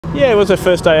Yeah, it was our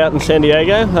first day out in San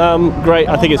Diego. Great,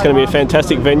 I think it's going to be a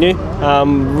fantastic venue.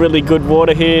 Really good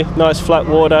water here, nice flat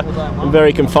water, a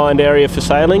very confined area for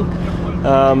sailing.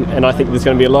 And I think there's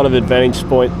going to be a lot of advantage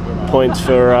points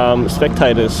for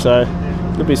spectators, so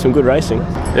it'll be some good racing.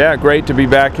 Yeah, great to be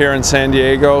back here in San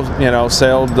Diego. You know,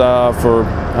 sailed for,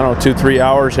 I don't know, 2-3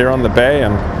 hours here on the bay,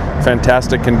 and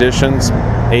fantastic conditions,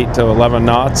 8 to 11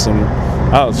 knots, and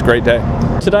oh, it's a great day.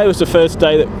 Today was the first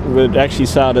day that we'd actually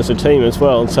sailed as a team as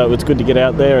well, so it was good to get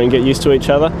out there and get used to each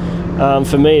other.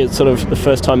 For me, it's sort of the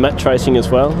first time match racing as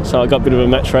well, so I got a bit of a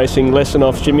match racing lesson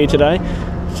off Jimmy today,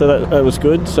 so that was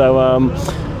good. So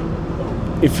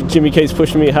if Jimmy keeps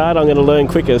pushing me hard, I'm going to learn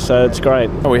quicker, so it's great.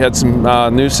 We had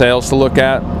some new sails to look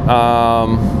at,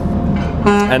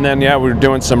 and then yeah, we were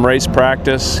doing some race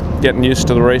practice, getting used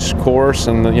to the race course,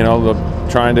 and you know,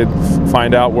 trying to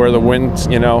find out where the wind's,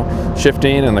 you know,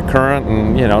 shifting and the current,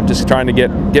 and you know, just trying to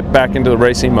get back into the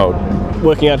racing mode.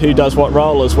 Working out who does what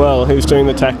role as well, who's doing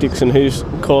the tactics and who's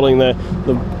calling the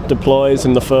deploys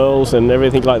and the furls and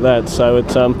everything like that. So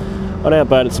it's on our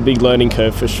boat, it's a big learning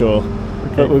curve for sure.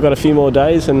 But we've got a few more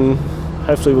days and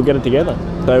hopefully we'll get it together.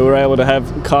 So we're able to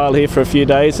have Kyle here for a few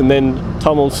days, and then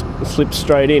Tom will slip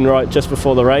straight in right just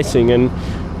before the racing, and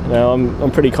you know,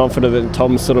 I'm pretty confident that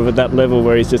Tom's sort of at that level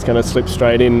where he's just going to slip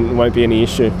straight in, won't be any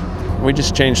issue. We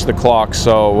just changed the clock,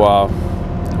 so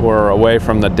we're away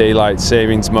from the daylight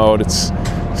savings mode. It's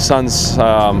sun's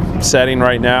setting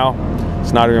right now.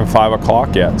 It's not even 5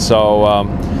 o'clock yet, so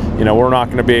you know, we're not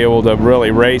going to be able to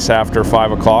really race after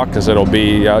 5 o'clock because it'll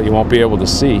be you won't be able to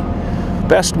see.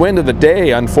 Best wind of the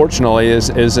day, unfortunately,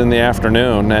 is in the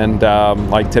afternoon, and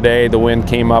like today, the wind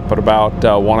came up at about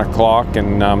 1 o'clock,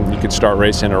 and you could start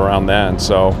racing around then.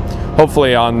 So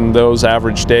hopefully on those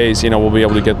average days, you know, we'll be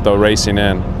able to get the racing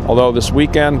in. Although this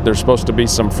weekend, there's supposed to be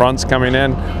some fronts coming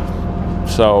in,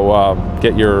 so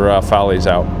get your Fallies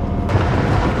out.